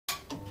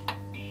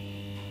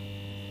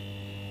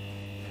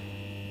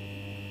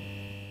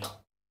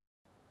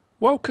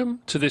Welcome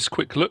to this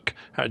quick look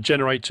at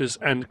generators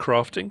and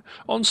crafting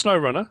on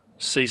Snowrunner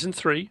Season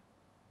 3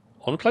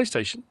 on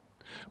PlayStation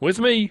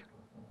with me,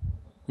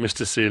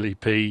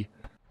 MrSealyp.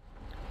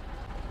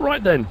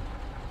 Right then,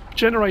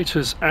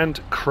 generators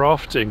and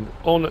crafting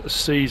on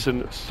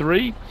Season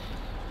 3.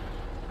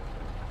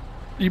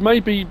 You may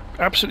be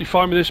absolutely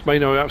fine with this, may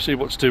know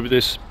absolutely what to do with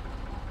this.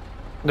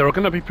 There are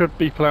going to be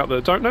people out there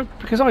that don't know,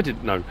 because I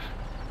didn't know.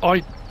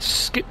 I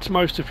skipped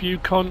most of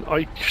UConn,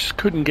 I just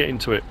couldn't get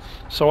into it.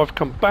 So I've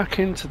come back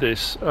into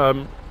this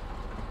on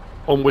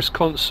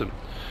Wisconsin.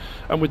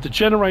 And with the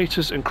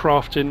generators and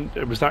crafting,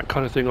 it was that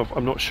kind of thing of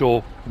I'm not sure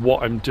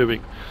what I'm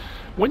doing.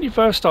 When you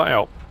first start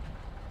out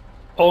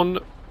on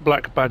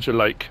Black Badger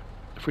Lake,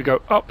 if we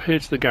go up here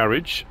to the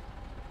garage,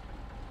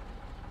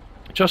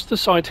 just the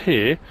side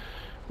here,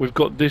 we've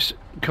got this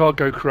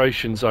cargo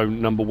creation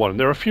zone number 1.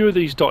 There are a few of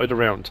these dotted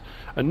around.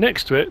 And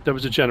next to it, there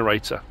was a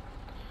generator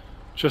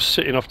just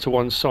sitting off to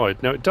one side.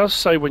 Now it does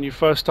say when you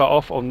first start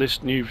off on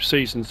this new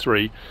Season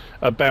 3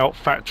 about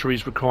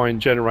factories requiring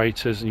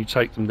generators and you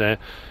take them there.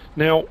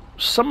 Now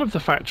some of the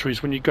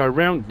factories, when you go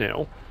around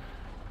now,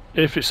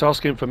 if it's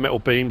asking for metal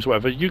beams,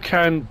 whatever, you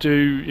can do,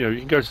 you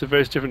can go to the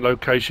various different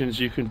locations,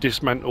 you can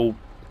dismantle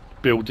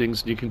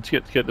buildings, and you can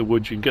get the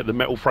wood, you can get the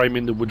metal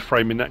framing, the wood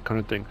framing, that kind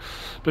of thing.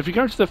 But if you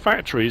go to the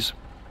factories,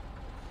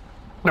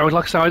 now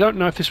like I say, I don't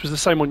know if this was the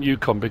same on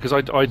UConn, because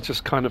I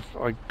just kind of,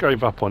 I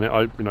gave up on it,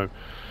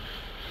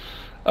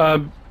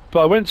 but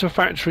I went to a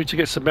factory to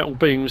get some metal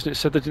beams and it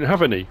said they didn't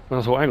have any. And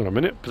I thought, hang on a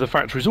minute, but the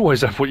factories always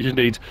have what you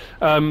need.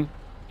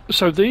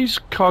 So these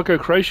cargo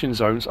creation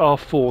zones are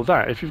for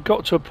that. If you've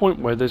got to a point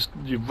where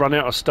you've run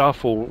out of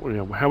stuff, or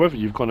however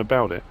you've gone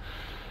about it,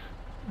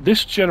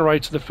 this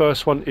generator, the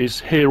first one, is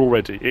here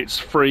already. It's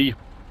free,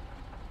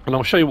 and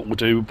I'll show you what we'll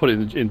do. We'll put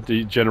it in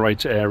the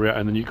generator area,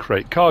 and then you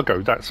create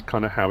cargo. That's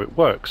kind of how it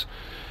works.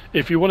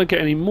 If you want to get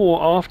any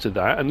more after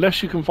that,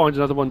 unless you can find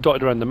another one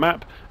dotted around the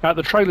map, at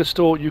the trailer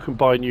store you can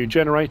buy new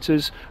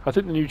generators. I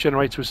think the new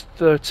generator is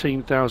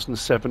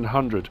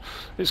 13,700.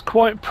 It's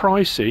quite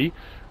pricey,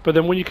 but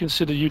then when you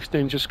consider you can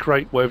then just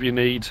create whatever you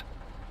need.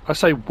 I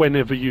say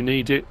whenever you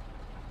need it,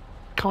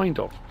 kind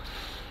of.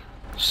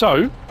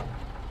 So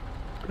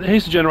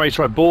here's the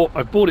generator I bought.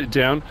 I bought it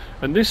down,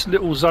 and this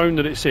little zone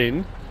that it's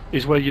in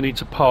is where you need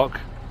to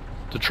park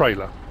the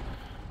trailer.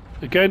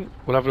 Again,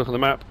 we'll have a look on the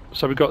map.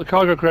 So we've got the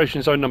cargo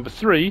creation zone number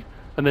 3,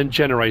 and then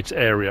generator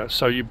area.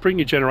 So you bring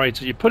your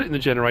generator, you put it in the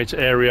generator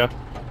area,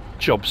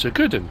 jobs are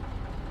good, and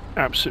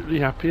absolutely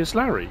happy as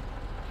Larry.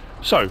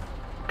 So,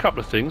 a couple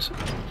of things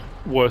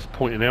worth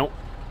pointing out.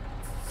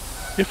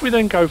 If we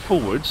then go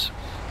forwards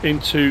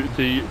into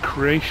the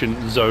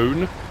creation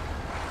zone, if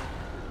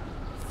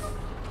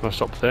I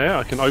stop there,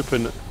 I can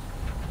open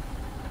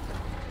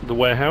the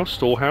warehouse,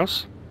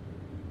 storehouse,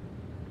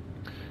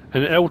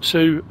 and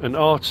L2 and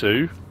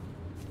R2,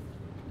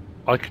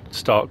 I can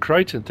start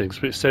creating things,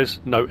 but it says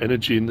no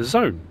energy in the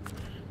zone.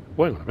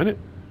 Wait on a minute,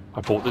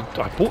 I bought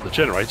the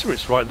generator,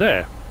 it's right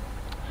there.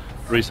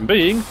 Reason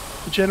being,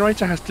 the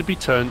generator has to be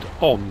turned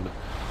on.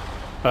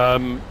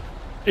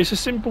 It's a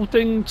simple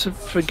thing to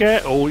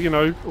forget, or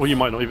or you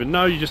might not even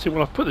know. You just think,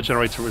 well, I've put the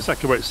generator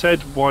exactly where it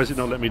said, why is it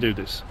not letting me do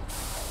this?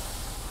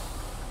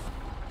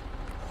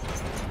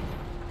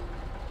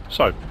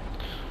 So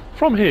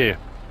from here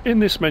in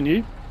this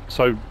menu,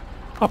 so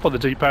up on the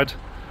D-pad,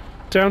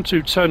 down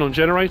to turn on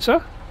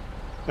generator,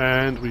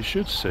 and we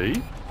should see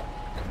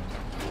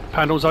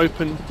panels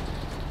open,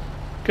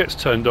 gets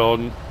turned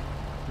on,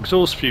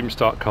 exhaust fumes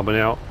start coming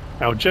out.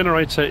 Our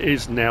generator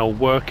is now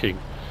working.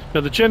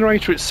 Now the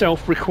generator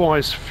itself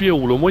requires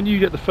fuel, and when you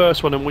get the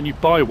first one and when you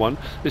buy one,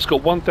 it's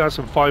got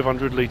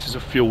 1,500 litres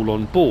of fuel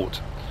on board.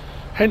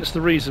 Hence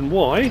the reason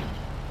why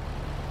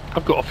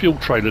I've got a fuel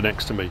trailer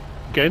next to me.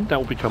 Again, that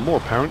will become more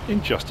apparent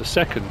in just a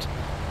second.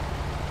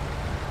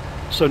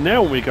 So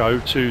now when we go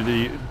to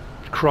the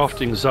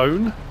crafting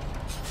zone,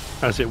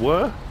 as it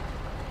were,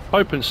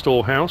 open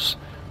storehouse,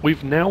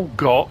 we've now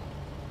got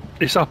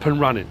it's up and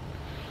running.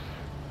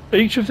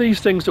 Each of these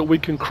things that we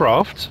can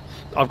craft,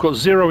 I've got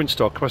 0 in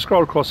stock. If I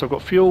scroll across, I've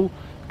got fuel,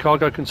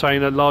 cargo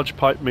container, large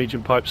pipe,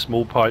 medium pipe,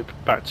 small pipe,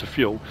 back to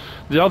fuel.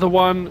 The other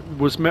one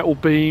was metal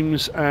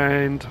beams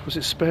and was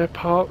it spare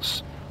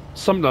parts,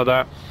 something like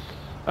that.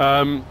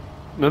 Now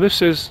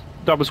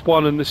that was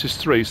 1 and this is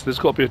 3, so there's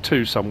got to be a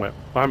 2 somewhere.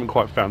 I haven't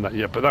quite found that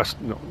yet, but that's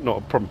not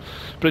a problem.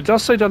 But it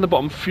does say down the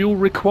bottom, fuel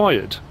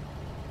required.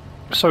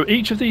 So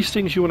each of these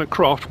things you want to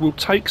craft will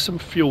take some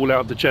fuel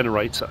out of the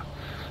generator.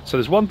 So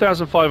there's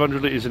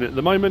 1,500 litres in it at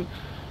the moment.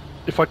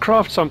 If I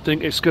craft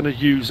something, it's going to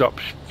use up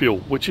fuel,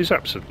 which is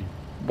absolutely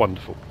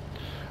wonderful.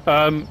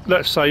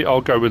 Let's say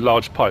I'll go with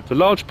large pipe. The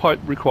large pipe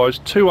requires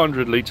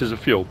 200 litres of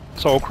fuel,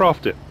 so I'll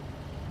craft it.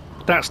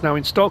 That's now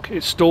in stock,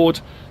 it's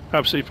stored.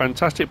 Absolutely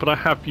fantastic, but I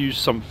have used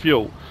some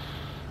fuel.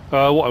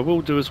 What I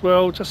will do as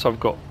well, just so I've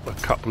got a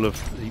couple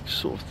of each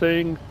sort of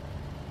thing.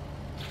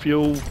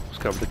 Fuel, let's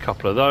go with a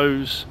couple of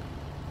those.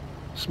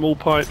 Small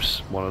pipes,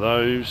 1 of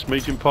those.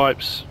 Medium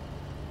pipes,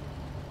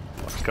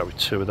 let's go with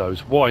 2 of those.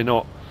 Why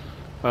not?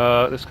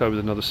 Let's go with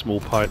another small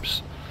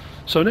pipes.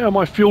 So now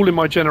my fuel in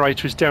my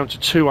generator is down to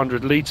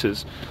 200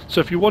 litres. So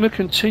if you want to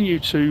continue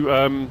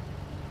to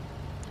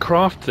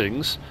craft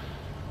things,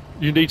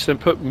 you need to then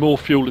put more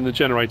fuel in the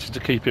generator to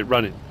keep it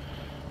running,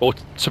 or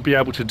to be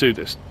able to do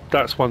this.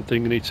 That's one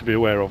thing you need to be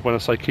aware of when I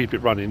say keep it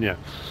running. Yeah.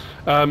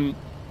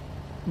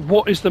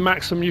 What is the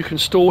maximum you can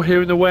store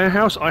here in the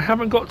warehouse? I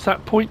haven't got to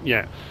that point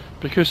yet,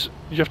 because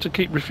you have to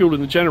keep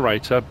refueling the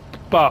generator,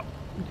 but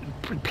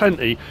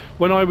plenty.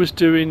 When I was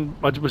doing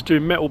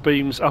metal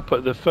beams up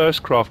at the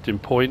first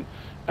crafting point,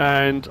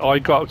 and I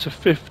got up to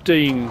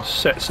 15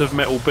 sets of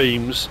metal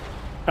beams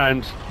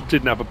and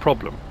didn't have a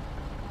problem.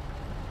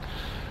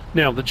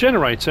 Now the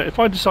generator, if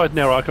I decide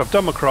now, like I've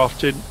done my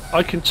crafting,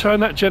 I can turn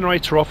that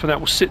generator off and that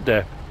will sit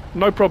there,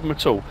 no problem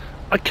at all.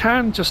 I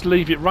can just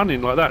leave it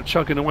running like that,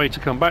 chugging away to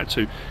come back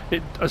to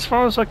it. As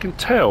far as I can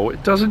tell,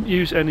 it doesn't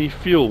use any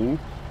fuel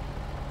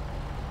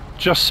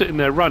just sitting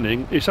there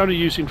running. It's only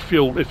using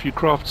fuel if you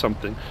craft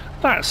something.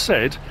 That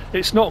said,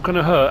 it's not going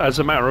to hurt, as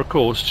a matter of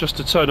course, just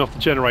to turn off the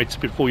generator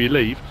before you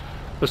leave.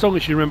 As long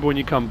as you remember when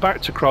you come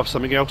back to craft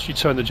something else, you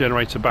turn the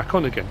generator back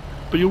on again.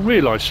 But you'll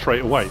realise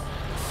straight away.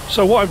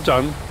 So what I've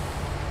done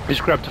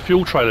is grabbed a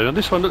fuel trailer. Now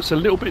this one looks a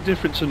little bit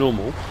different to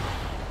normal.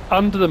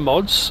 Under the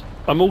mods,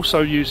 I'm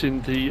also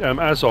using the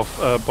Azov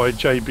by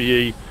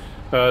JBE.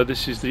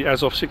 This is the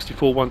Azov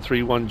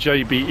 64131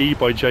 JBE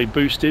by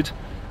Jboosted.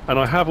 And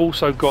I have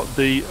also got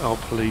the... oh,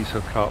 please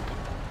hook up.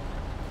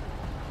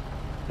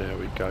 There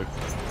we go.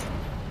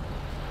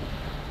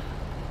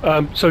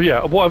 So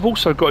yeah, what I've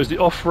also got is the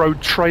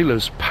off-road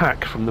trailers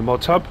pack from the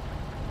mod hub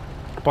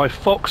by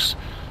Fox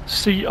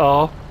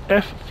CR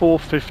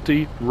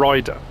F450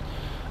 Rider.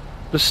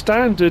 The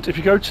standard, if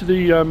you go to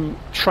the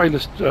trailer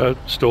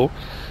store,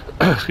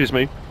 excuse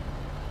me,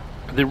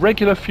 the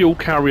regular fuel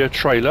carrier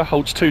trailer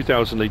holds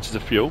 2,000 litres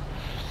of fuel.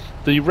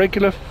 The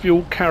regular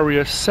fuel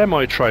carrier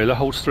semi-trailer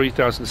holds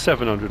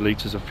 3,700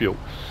 litres of fuel.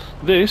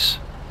 This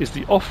is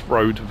the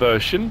off-road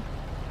version.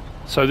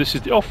 So this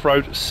is the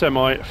off-road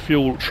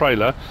semi-fuel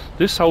trailer.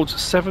 This holds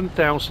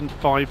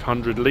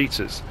 7,500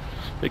 litres.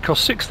 It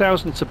costs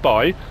 6,000 to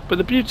buy, but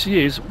the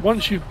beauty is,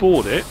 once you've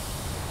bought it,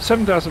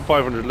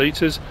 7,500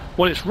 litres,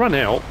 when it's run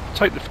out,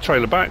 take the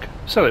trailer back,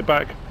 sell it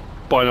back,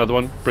 buy another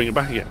one, bring it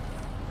back again.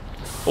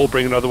 Or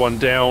bring another one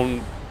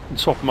down and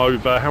swap them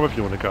over, however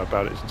you want to go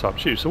about it, it's entirely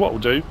up to you. So what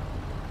we'll do,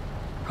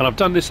 and I've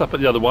done this up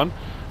at the other one,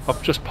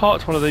 I've just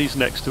parked one of these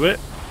next to it.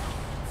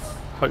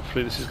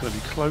 Hopefully this is going to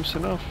be close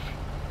enough.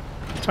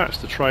 Attach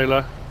the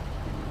trailer.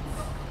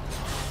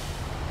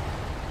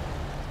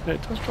 Yeah,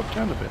 it does drop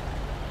down a bit.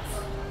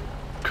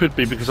 Could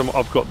be because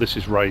I've got this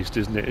is raised,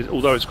 isn't it?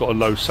 Although it's got a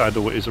low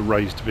saddle, it is a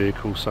raised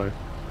vehicle, so...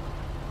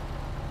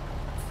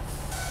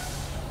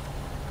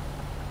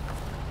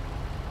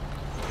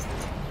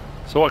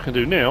 So what I can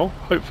do now,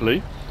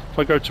 hopefully, if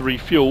I go to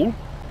refuel,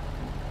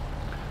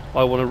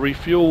 I want to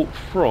refuel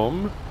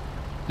from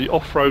the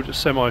off-road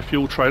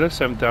semi-fuel trailer,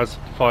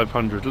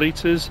 7,500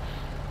 litres,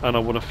 and I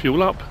want to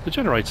fuel up the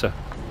generator.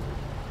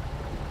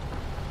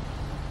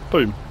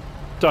 Boom.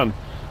 Done.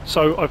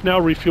 So I've now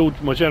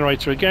refueled my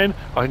generator again.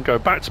 I can go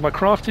back to my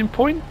crafting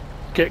point,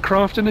 get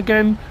crafting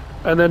again,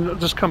 and then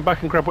just come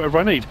back and grab whatever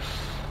I need.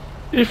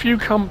 If you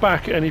come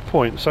back at any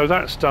point, so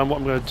that's done, what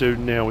I'm going to do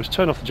now is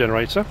turn off the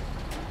generator,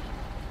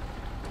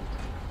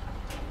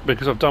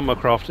 because I've done my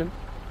crafting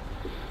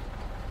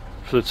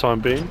for the time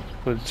being.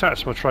 I'm going to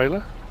detach my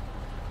trailer,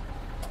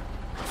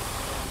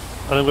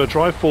 and I'm going to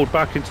drive forward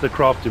back into the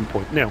crafting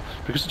point. Now,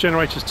 because the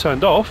generator's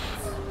turned off,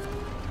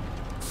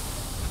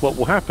 what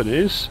will happen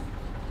is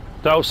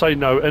that'll say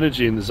no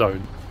energy in the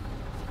zone.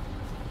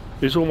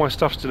 Is all my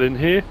stuff still in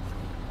here?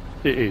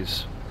 It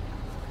is.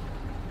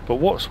 But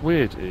what's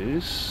weird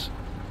is...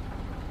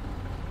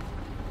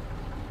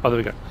 oh, there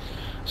we go.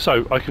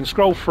 So I can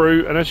scroll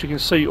through, and as you can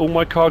see, all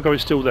my cargo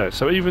is still there.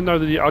 So even though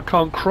I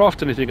can't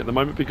craft anything at the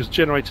moment because the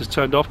generator's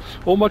turned off,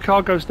 all my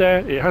cargo's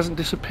there. It hasn't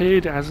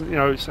disappeared. It hasn't,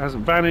 it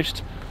hasn't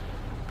vanished.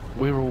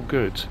 We're all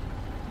good.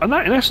 And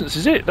that, in essence,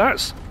 is it.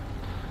 That's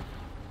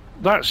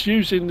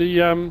using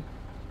the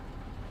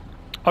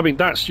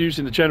that's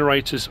using the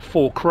generators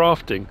for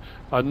crafting.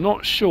 I'm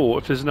not sure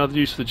if there's another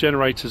use for the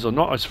generators or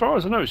not. As far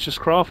as I know, it's just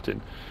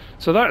crafting.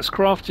 So that's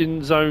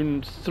crafting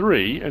zone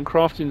 3, and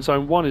crafting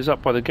zone 1 is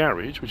up by the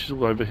garage, which is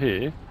all over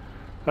here.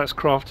 That's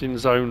crafting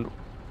zone...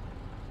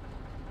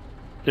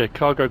 yeah,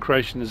 cargo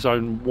creation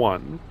zone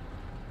 1.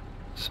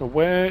 So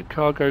where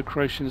cargo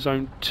creation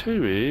zone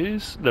 2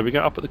 is... there we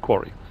go, up at the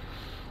quarry.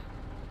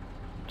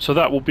 So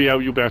that will be how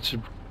you'll be able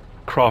to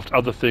craft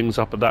other things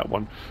up at that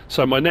one.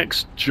 So my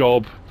next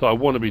job that I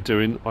want to be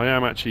doing, I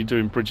am actually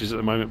doing bridges at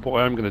the moment, but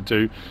what I am going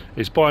to do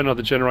is buy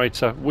another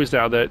generator, whiz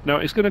out there. Now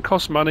it's going to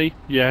cost money,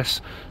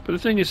 yes, but the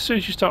thing is, as soon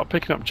as you start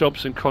picking up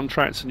jobs and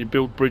contracts and you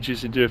build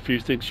bridges and do a few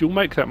things, you'll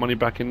make that money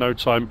back in no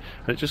time,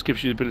 and it just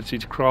gives you the ability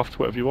to craft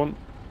whatever you want,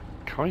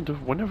 kind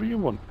of whenever you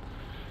want.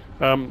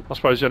 I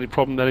suppose the only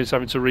problem then is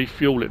having to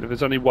refuel it. If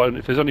there's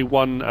only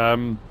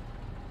one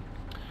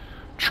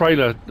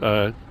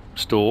trailer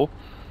store,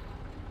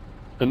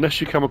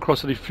 unless you come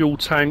across any fuel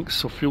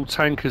tanks or fuel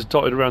tankers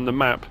dotted around the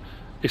map,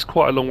 it's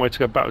quite a long way to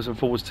go backwards and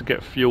forwards to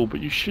get fuel, but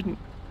you shouldn't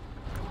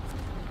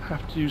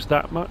have to use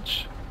that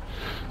much.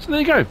 So there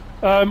you go.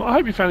 I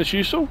hope you found this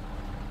useful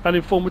and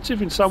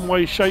informative in some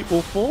way, shape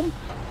or form.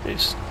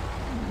 It's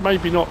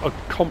maybe not a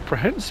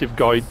comprehensive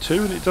guide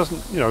to, and it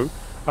doesn't, you know,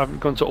 I haven't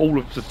gone to all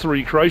of the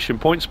 3 creation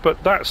points,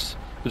 but that's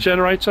the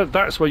generator,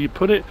 that's where you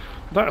put it,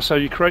 that's how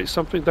you create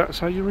something, that's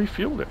how you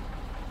refuel it.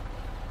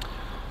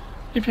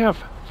 If you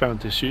have found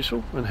this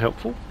useful and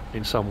helpful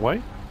in some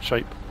way,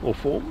 shape or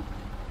form,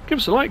 give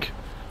us a like.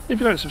 If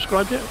you don't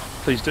subscribe yet,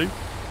 please do.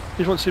 If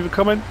you want to leave a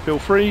comment, feel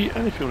free,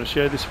 and if you want to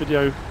share this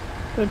video,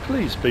 then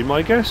please be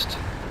my guest,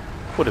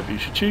 whatever you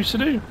should choose to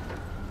do.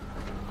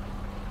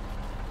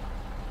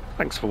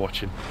 Thanks for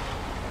watching.